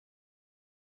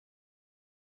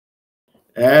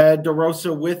Ed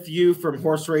DeRosa with you from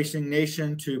Horse Racing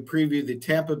Nation to preview the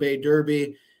Tampa Bay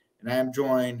Derby. And I am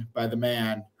joined by the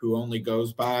man who only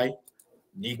goes by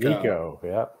NICO. NICO,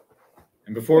 yep.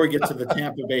 And before we get to the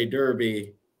Tampa Bay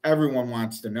Derby, everyone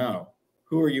wants to know,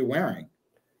 who are you wearing?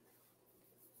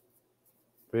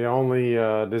 The only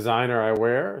designer I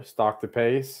wear, Stock the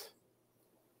Pace.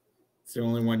 It's the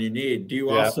only one you need. Do you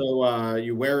also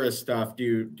you wear his stuff?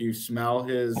 Do you smell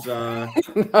his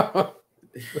No.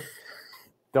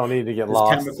 Don't need to get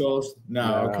lost. Chemicals?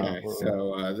 No. Okay.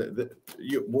 So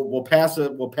we'll pass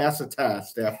a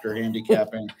test after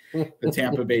handicapping the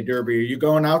Tampa Bay Derby. Are you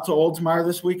going out to Oldsmar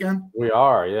this weekend? We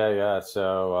are. Yeah.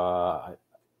 So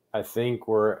I think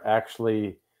we're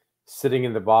actually sitting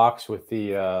in the box with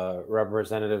the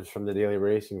representatives from the Daily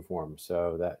Racing Form.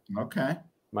 So that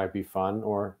might be fun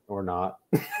or not.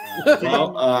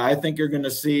 Well, I think you're going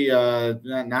to see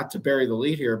not to bury the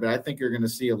lead here, but I think you're going to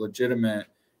see a legitimate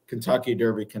Kentucky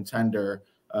Derby contender.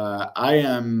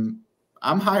 I'm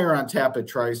higher on Tapit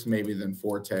Trice maybe than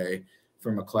Forte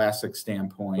from a classic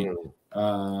standpoint.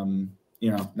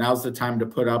 Now's the time to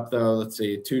put up though. Let's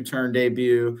see, 2-turn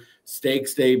debut,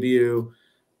 stakes debut.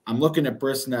 I'm looking at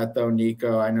Brisnet though,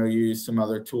 Nico. I know you use some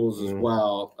other tools as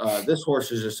well. This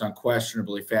horse is just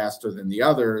unquestionably faster than the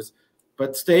others,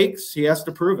 but stakes, he has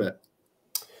to prove it.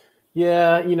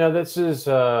 Yeah, this is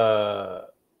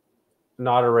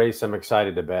not a race I'm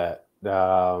excited to bet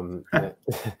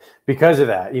because of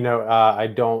that. I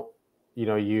don't.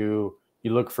 You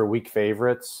look for weak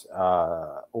favorites,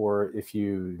 or if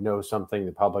you know something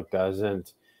the public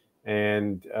doesn't,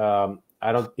 and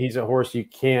I don't. He's a horse you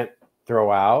can't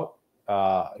throw out.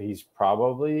 He's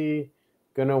probably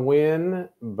going to win,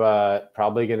 but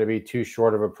probably going to be too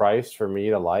short of a price for me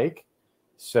to like.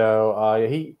 So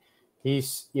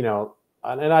he's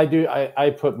and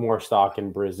I put more stock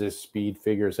in Briz's speed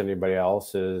figures than anybody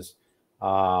else's,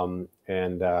 and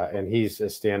he's a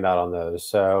standout on those.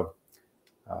 So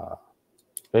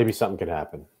maybe something could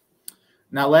happen.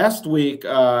 Now, last week,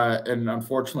 and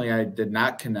unfortunately, I did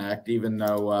not connect, even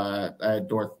though I had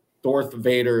Darth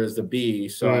Vader as a B,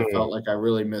 so I felt like I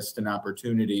really missed an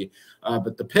opportunity.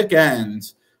 But the pick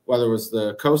ends, whether it was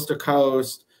the Coast to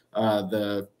Coast,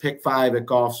 the pick 5 at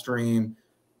Gulfstream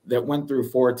that went through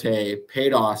Forte,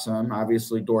 paid awesome.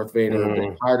 Obviously, Darth Vader a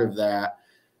big part of that.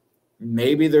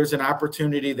 Maybe there's an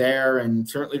opportunity there, and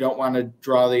certainly don't want to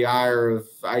draw the ire of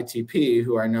ITP,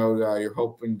 who I know you're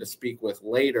hoping to speak with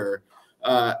later.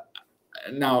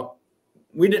 Now,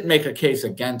 we didn't make a case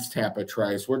against Tapit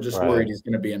Trice. We're just worried he's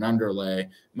going to be an underlay.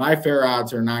 My fair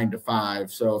odds are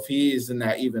 9-5. So if he's in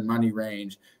that even money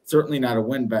range, certainly not a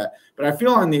win bet. But I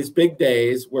feel on these big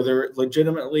days where there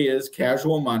legitimately is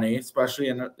casual money, especially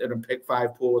in a pick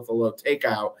 5 pool with a low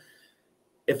takeout,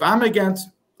 if I'm against,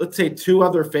 let's say, 2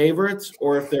 other favorites,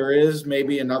 or if there is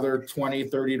maybe another 20,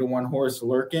 30 to 1 horse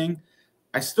lurking,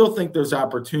 I still think there's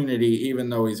opportunity, even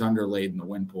though he's underlaid in the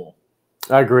win pool.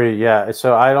 I agree. Yeah.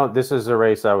 So this is a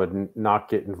race I would not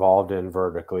get involved in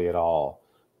vertically at all.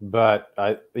 But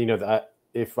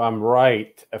if I'm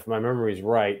right, if my memory is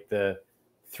right, the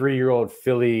 3-year-old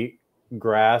filly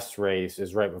grass race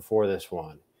is right before this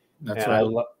one. That's right.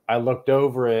 I looked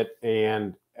over it,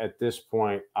 and at this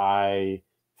point, I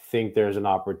think there's an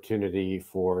opportunity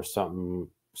for some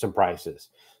prices.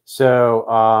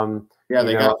 So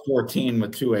they got 14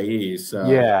 with 2 AEs. So.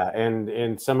 Yeah,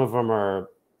 and some of them are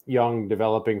young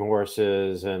developing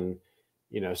horses, and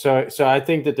so I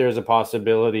think that there's a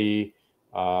possibility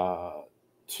to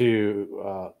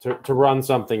run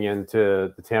something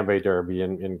into the Tampa Bay Derby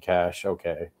in cash.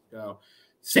 Okay.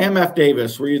 Sam F.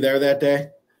 Davis, were you there that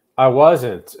day? I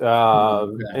wasn't,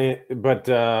 but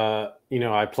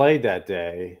I played that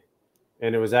day,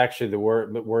 and it was actually the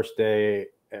worst day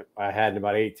I had in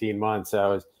about 18 months.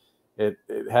 It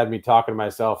had me talking to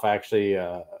myself. I actually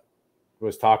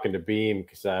was talking to Beam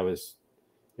because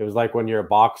it was like when you're a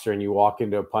boxer and you walk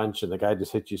into a punch and the guy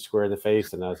just hits you square in the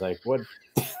face, and I was like, what?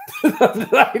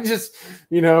 I just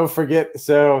forget.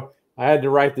 So I had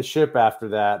to right the ship after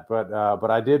that,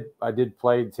 but I did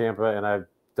play Tampa, and I've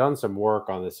done some work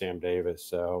on the Sam Davis.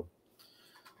 So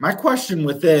my question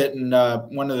with it, and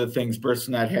one of the things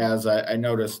Brisnet has, I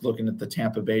noticed looking at the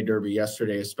Tampa Bay Derby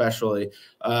yesterday, especially,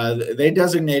 they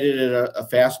designated it a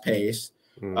fast pace,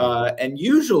 and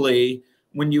usually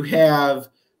when you have,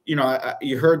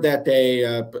 you heard that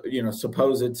day,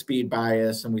 supposed speed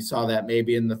bias, and we saw that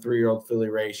maybe in the 3-year-old filly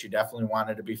race, you definitely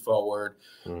wanted to be forward.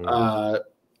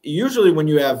 Usually when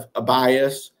you have a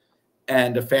bias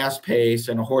and a fast pace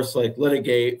and a horse like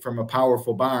Litigate from a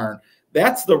powerful barn,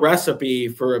 that's the recipe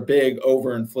for a big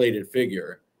overinflated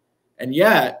figure. And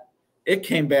yet it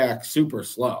came back super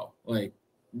slow. Like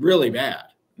really bad.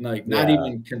 Like not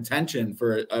even contention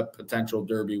for a potential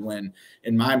Derby win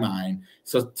in my mind.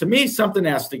 So to me, something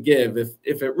has to give.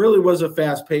 If it really was a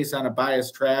fast pace on a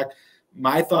biased track,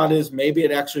 my thought is maybe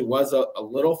it actually was a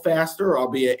little faster,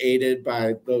 albeit aided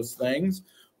by those things,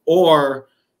 or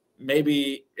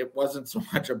maybe it wasn't so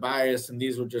much a bias and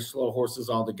these were just slow horses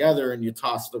altogether and you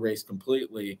toss the race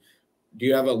completely. Do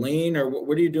you have a lean, or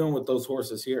what are you doing with those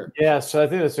horses here? Yeah, so I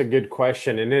think that's a good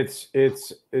question, and it's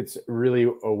really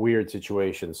a weird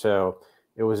situation. So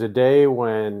it was a day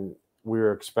when we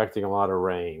were expecting a lot of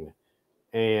rain,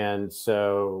 and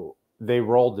so they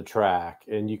rolled the track,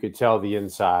 and you could tell the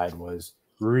inside was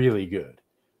really good.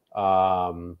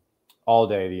 All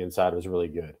day the inside was really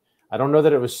good. I don't know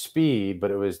that it was speed,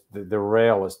 but it was the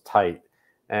rail was tight,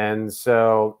 and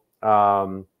so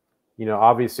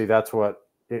obviously that's what.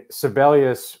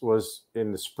 Sibelius was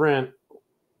in the sprint,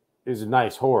 is a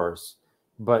nice horse,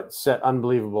 but set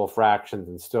unbelievable fractions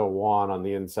and still won on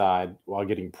the inside while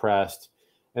getting pressed.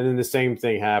 And then the same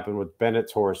thing happened with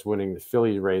Bennett's horse winning the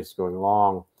Philly race going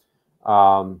long.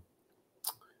 And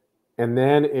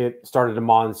then it started a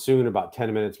monsoon about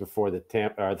 10 minutes before the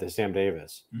Sam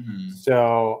Davis. Mm-hmm.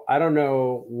 So I don't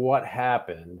know what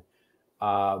happened,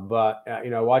 but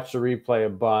I watched the replay a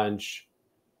bunch.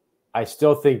 I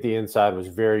still think the inside was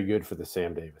very good for the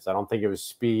Sam Davis. I don't think it was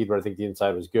speed, but I think the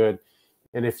inside was good.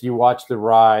 And if you watch the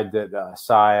ride that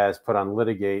Saez put on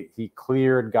Litigate, he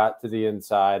cleared, got to the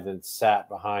inside, then sat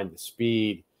behind the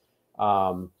speed.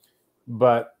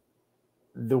 But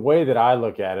the way that I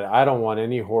look at it, I don't want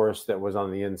any horse that was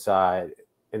on the inside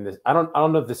in this. I don't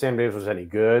know if the Sam Davis was any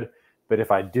good, but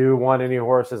if I do want any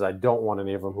horses, I don't want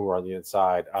any of them who are on the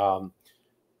inside.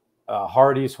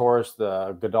 Hardy's horse,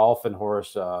 the Godolphin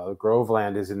horse,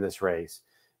 Groveland, is in this race,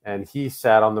 and he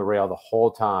sat on the rail the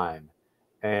whole time.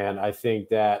 And I think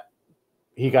that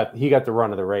he got the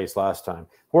run of the race last time.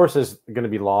 Horse is going to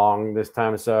be long this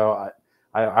time, so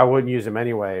I wouldn't use him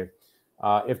anyway.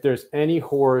 If there's any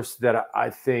horse that I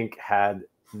think had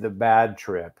the bad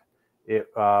trip, it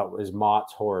was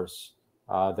Mott's horse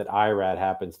that Irad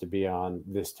happens to be on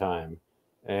this time,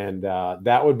 and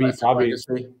that would be Classic probably.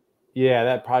 Legacy. Yeah,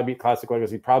 that'd probably be Classic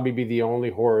Legacy. Probably be the only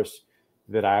horse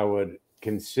that I would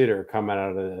consider coming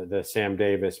out of the Sam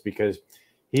Davis, because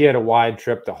he had a wide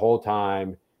trip the whole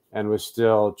time and was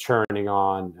still churning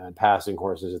on and passing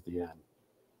horses at the end.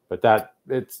 But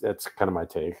that's kind of my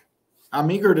take.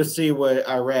 I'm eager to see what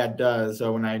Irad does.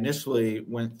 When I initially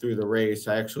went through the race,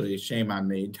 I actually, shame on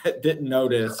me, didn't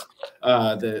notice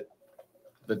the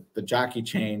jockey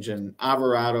change. And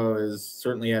Alvarado has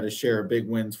certainly had a share of big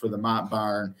wins for the Mott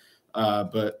Barn.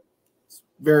 But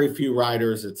very few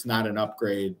riders, it's not an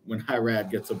upgrade when Irad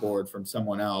gets aboard from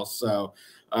someone else. So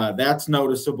that's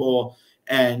noticeable.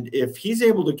 And if he's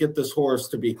able to get this horse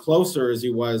to be closer as he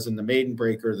was in the maiden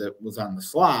breaker that was on the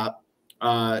slop,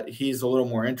 he's a little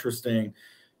more interesting.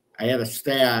 I had a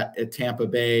stat at Tampa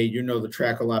Bay. You know the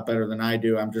track a lot better than I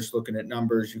do. I'm just looking at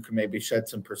numbers. You can maybe shed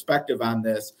some perspective on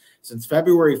this. Since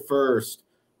February 1st,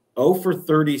 0 for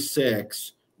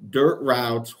 36 dirt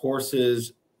routes,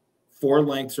 horses 4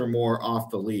 lengths or more off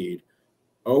the lead,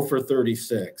 0 for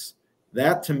 36.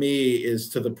 That to me is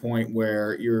to the point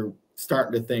where you're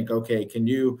starting to think, okay, can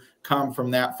you come from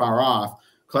that far off?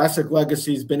 Classic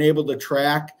Legacy's been able to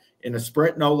track in a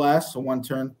sprint, no less, a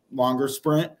 1-turn longer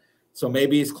sprint. So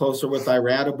maybe he's closer with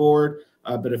Irad aboard.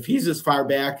 But if he's as far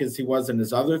back as he was in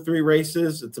his other 3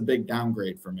 races, it's a big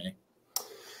downgrade for me.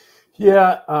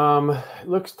 Yeah, it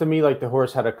looks to me like the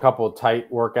horse had a couple of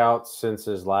tight workouts since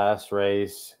his last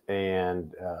race,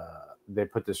 and they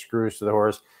put the screws to the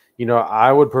horse.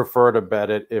 I would prefer to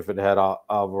bet it if it had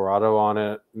Alvarado on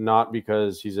it, not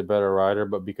because he's a better rider,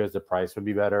 but because the price would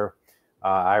be better.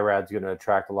 Irad's going to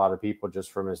attract a lot of people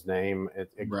just from his name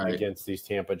against these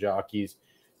Tampa jockeys.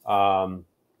 I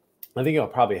think he'll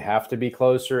probably have to be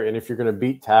closer, and if you're going to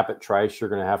beat Tapit Trice, you're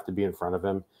going to have to be in front of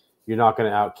him. You're not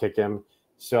going to outkick him.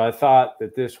 So I thought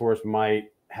that this horse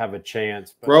might have a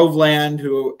chance. Groveland,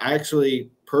 who I actually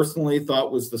personally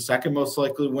thought was the second most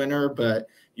likely winner, but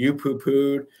you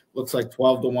poo-pooed. Looks like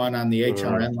 12-1 on the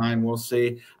HRN line. We'll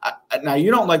see. Now, you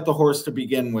don't like the horse to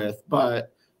begin with,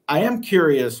 but I am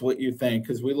curious what you think,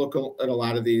 because we look at a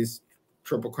lot of these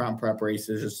Triple Crown prep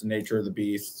races, just the nature of the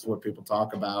beast. It's what people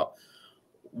talk about.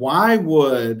 Why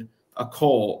would a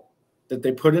colt that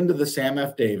they put into the Sam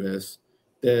F. Davis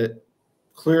that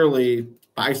clearly –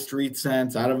 by street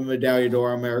sense, out of a Medaglia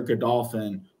d'Oro mare,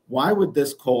 Godolphin, why would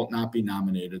this colt not be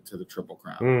nominated to the Triple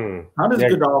Crown? How does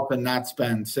Godolphin not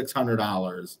spend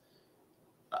 $600?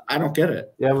 I don't get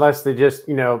it. Yeah, unless they just,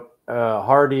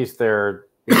 Hardy's their,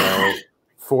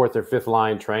 fourth or fifth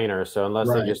line trainer. So unless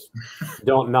they just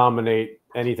don't nominate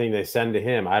anything they send to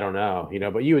him, I don't know,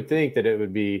 but you would think that it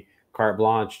would be carte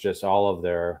blanche, just all of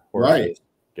their horses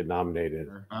get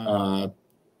nominated.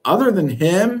 Other than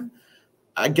him,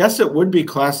 I guess it would be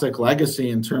Classic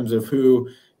Legacy in terms of who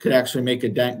could actually make a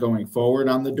dent going forward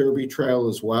on the Derby trail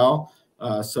as well.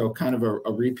 So kind of a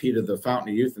repeat of the Fountain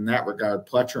of Youth in that regard,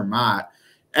 Pletcher Mott.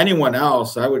 Anyone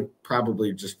else, I would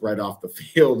probably just write off the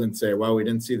field and say, well, we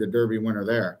didn't see the Derby winner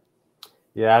there.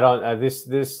 Yeah, I don't. A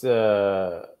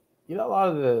lot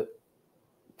of the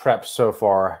preps so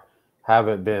far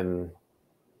haven't been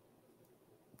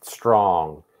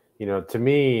strong. To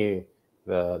me,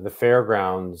 the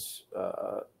fairgrounds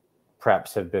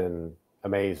preps have been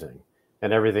amazing,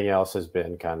 and everything else has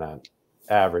been kind of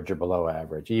average or below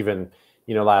average. Even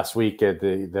last week at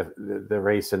the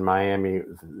race in Miami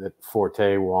that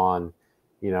Forte won,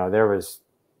 there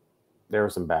were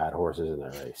some bad horses in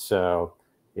that race. So,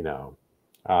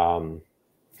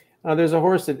 there's a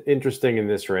horse that's interesting in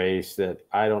this race that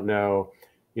I don't know,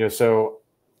 so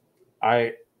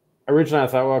I originally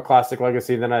thought, well, Classic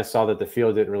Legacy. Then I saw that the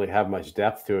field didn't really have much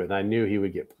depth to it, and I knew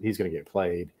he's going to get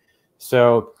played.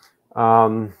 So,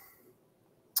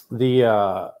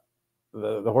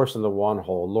 the horse in the one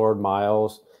hole, Lord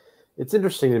Miles, it's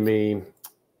interesting to me.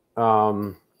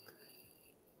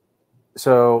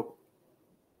 So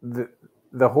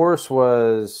the horse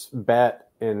was bet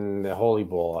in the Holy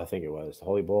Bull, I think it was the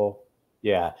Holy Bull.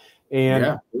 Yeah.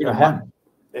 And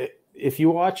if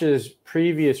you watch his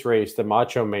previous race, the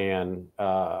Macho Man,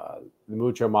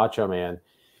 the Macho Man,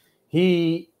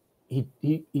 he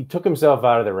took himself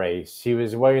out of the race. He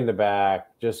was way in the back,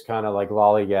 just kind of like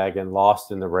lollygagging,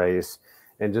 lost in the race,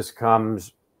 and just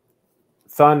comes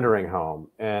thundering home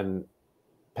and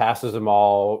passes them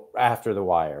all after the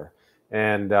wire.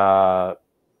 And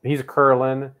he's a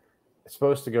Curlin,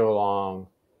 supposed to go along.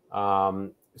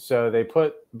 So they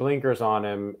put blinkers on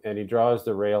him, and he draws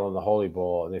the rail in the Holy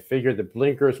Bull. And they figured the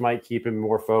blinkers might keep him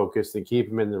more focused and keep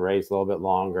him in the race a little bit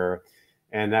longer.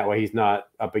 And that way he's not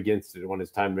up against it when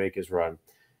it's time to make his run.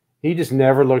 He just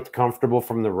never looked comfortable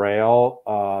from the rail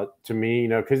to me,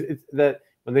 because it's that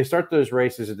when they start those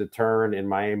races at the turn in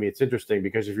Miami, it's interesting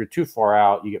because if you're too far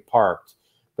out, you get parked.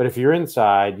 But if you're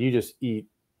inside, you just eat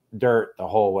dirt the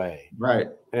whole way. Right.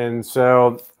 And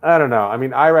so, I don't know. I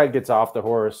mean, Irad gets off the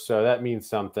horse, so that means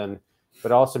something.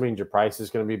 But also means your price is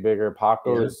going to be bigger.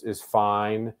 Paco is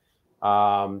fine.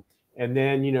 And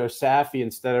then, Safi,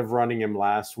 instead of running him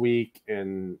last week,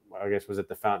 and I guess was it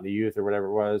the Fountain of Youth or whatever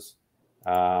it was,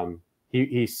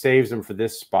 he saves him for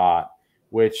this spot,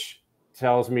 which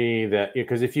tells me that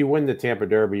because if you win the Tampa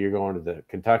Derby, you're going to the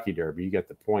Kentucky Derby. You get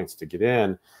the points to get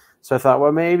in. So I thought,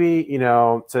 well, maybe,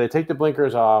 so they take the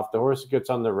blinkers off. The horse gets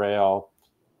on the rail.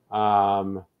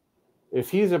 If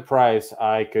he's a price,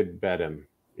 I could bet him,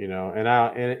 and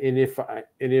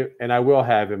I will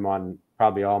have him on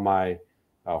probably all my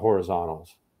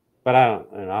horizontals, but I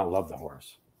don't love the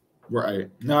horse.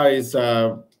 Right. No, he's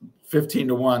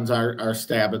 15-1's our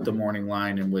stab at the morning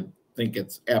line, and would think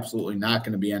it's absolutely not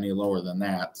going to be any lower than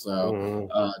that. So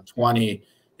 20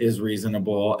 is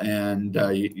reasonable, and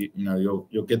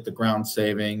you'll get the ground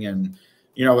saving. And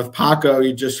with Paco,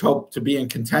 you just hope to be in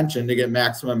contention to get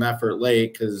maximum effort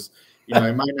late, because he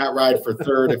might not ride for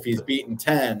third if he's beaten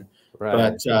 10.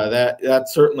 Right. But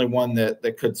that's certainly one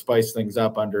that could spice things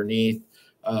up underneath.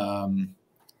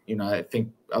 I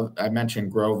think I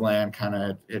mentioned Groveland kind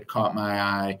of it caught my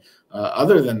eye.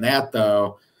 Other than that,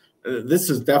 though, this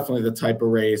is definitely the type of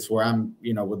race where I'm,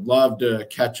 would love to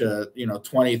catch a,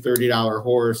 $20-$30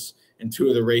 horse in two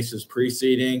of the races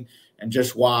preceding and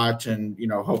just watch and,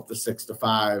 hope the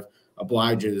 6-5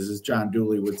 obliges, as John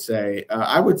Dooley would say.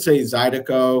 I would say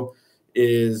Zydeco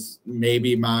is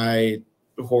maybe my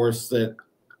horse that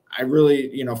I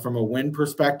really, from a win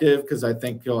perspective, because I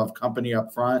think he'll have company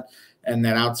up front, and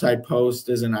that outside post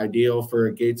isn't ideal for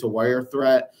a Gates of Wire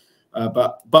threat.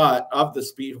 But of the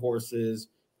speed horses,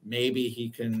 maybe he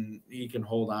can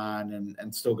hold on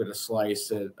and still get a slice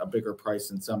at a bigger price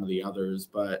than some of the others.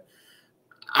 But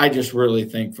I just really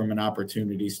think from an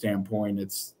opportunity standpoint,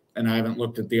 and I haven't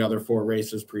looked at the other four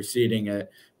races preceding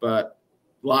it, but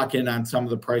lock in on some of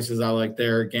the prices I like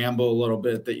there, gamble a little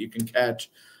bit that you can catch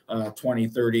 20,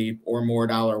 30 or more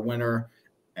dollar winner,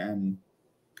 and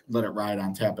let it ride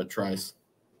on Tapit Trice.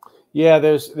 Yeah,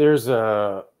 there's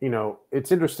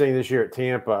it's interesting this year at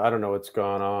Tampa. I don't know what's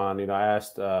going on. I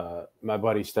asked my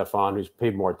buddy Stefan, who's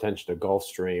paid more attention to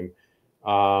Gulfstream.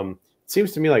 It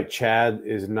seems to me like Chad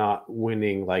is not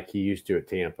winning like he used to at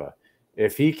Tampa.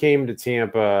 If he came to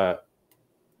Tampa,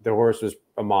 the horse was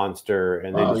a monster,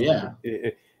 and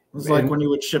was like when he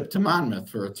would ship to Monmouth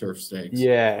for a turf stakes.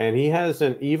 Yeah, and he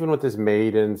hasn't, even with his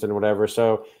maidens and whatever.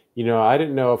 So, I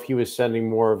didn't know if he was sending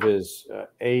more of his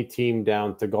A team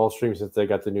down to Gulfstream since they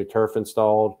got the new turf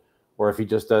installed, or if he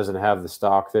just doesn't have the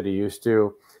stock that he used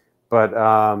to.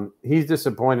 But he's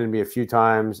disappointed me a few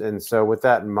times. And so with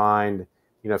that in mind,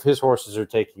 if his horses are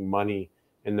taking money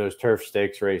in those turf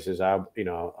stakes races, I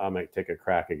might take a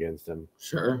crack against him.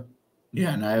 Sure.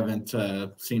 Yeah, and I haven't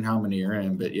seen how many are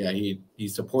in, but yeah, he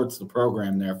supports the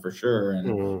program there for sure.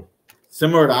 And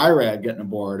similar to Irad getting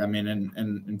aboard. I mean, and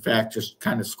in fact, just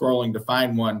kind of scrolling to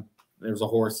find one, there's a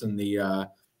horse in the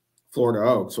Florida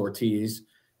Oaks, Ortiz,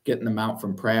 getting the mount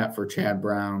from Pratt for Chad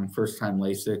Brown, first time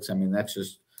Lasix. I mean, that's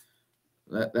just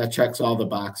that checks all the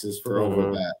boxes for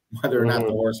over that, whether or not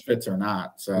the horse fits or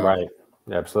not. So right,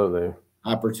 absolutely.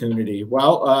 Opportunity.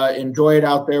 Well, enjoy it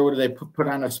out there. What do they put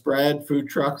on a spread, food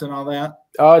trucks and all that?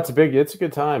 Oh, it's a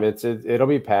good time. It'll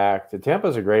be packed.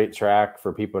 Tampa's a great track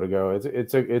for people to go.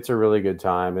 It's a really good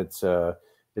time. It's a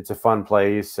fun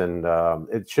place, and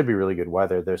it should be really good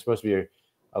weather. There's supposed to be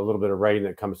a little bit of rain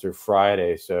that comes through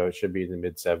Friday, so it should be in the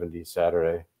mid-70s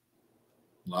Saturday.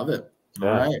 Love it. Yeah.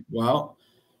 All right. Well,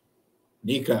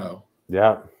 NICO.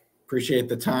 Yeah. Appreciate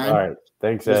the time. All right.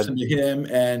 Thanks, Ed. Listen to him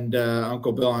and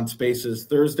Uncle Bill on Spaces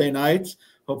Thursday nights.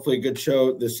 Hopefully a good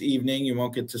show this evening. You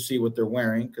won't get to see what they're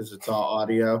wearing because it's all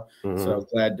audio. So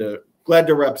glad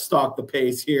to rep Stalk the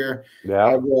Pace here. Yeah.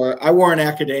 I wore an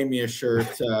Academia shirt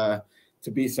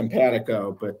to be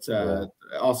simpatico, but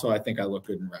also I think I look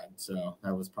good in red. So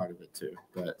that was part of it too.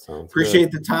 But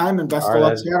appreciate the time and best of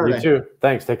luck Saturday. You too.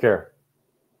 Thanks. Take care.